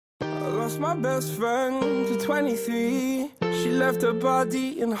lost my best friend to 23. She left her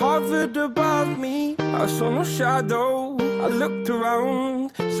body and hovered above me. I saw no shadow, I looked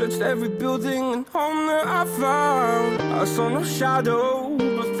around, searched every building and home that I found. I saw no shadow,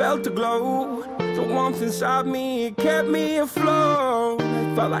 but felt a glow. The warmth inside me, it kept me afloat.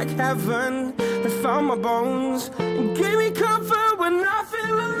 It felt like heaven had found my bones and gave me comfort when I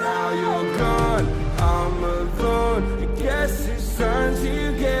feel alone. Now you're gone, I'm alone. I guess it's time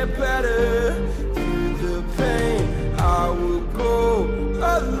to get better. Through the pain, I will go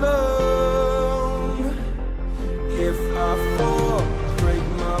alone. If I fall, break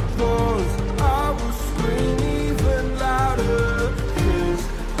my bones, I will scream even louder. 'Cause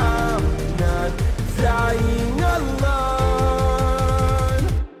I'm not dying alone.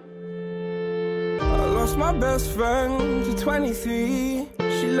 I lost my best friend to 23.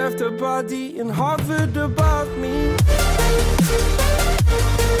 She left her body and hovered above me.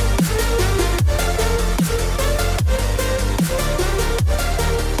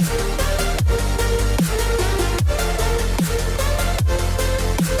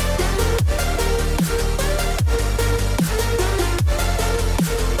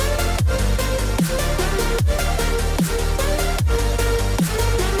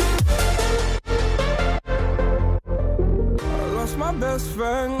 My best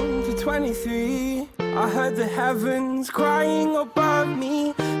friend to 23. I heard the heavens crying above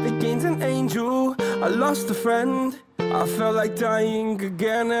me. They gained an angel, I lost a friend. I felt like dying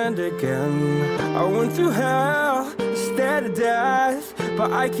again and again. I went through hell, stared at death, but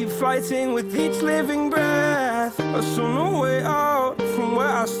I keep fighting with each living breath. I saw no way out from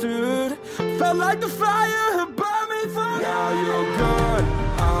where I stood. Felt like the fire had burned me through. Now you're gone,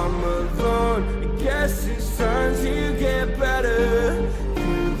 I'm alone. I guess it's time to get better.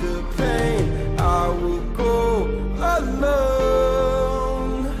 Through the pain, I will go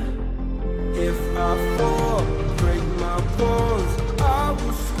alone. If I fall, break my bones, I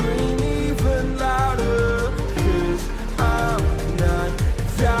will scream even louder. 'Cause I'm not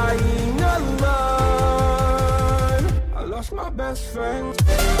dying alone. I lost my best friend.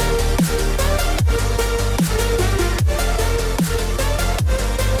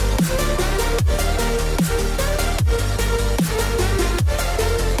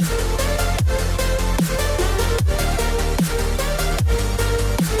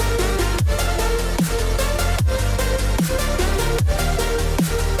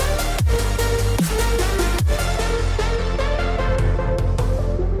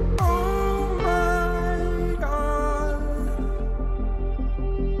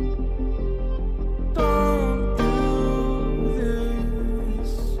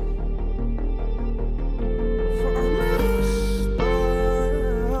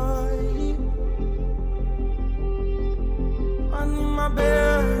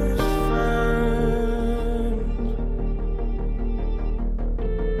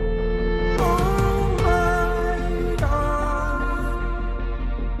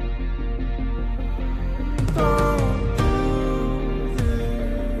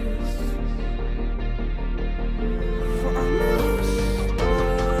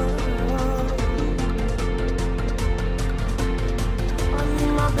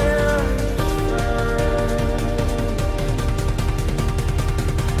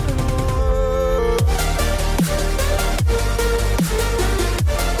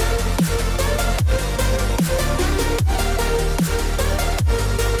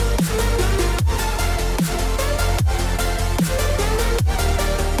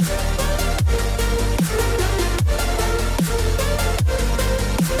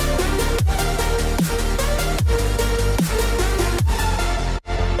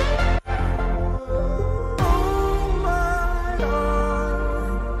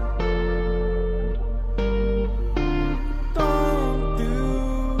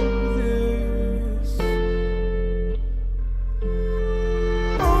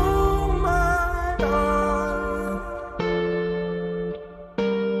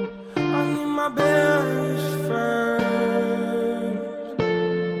 my bed.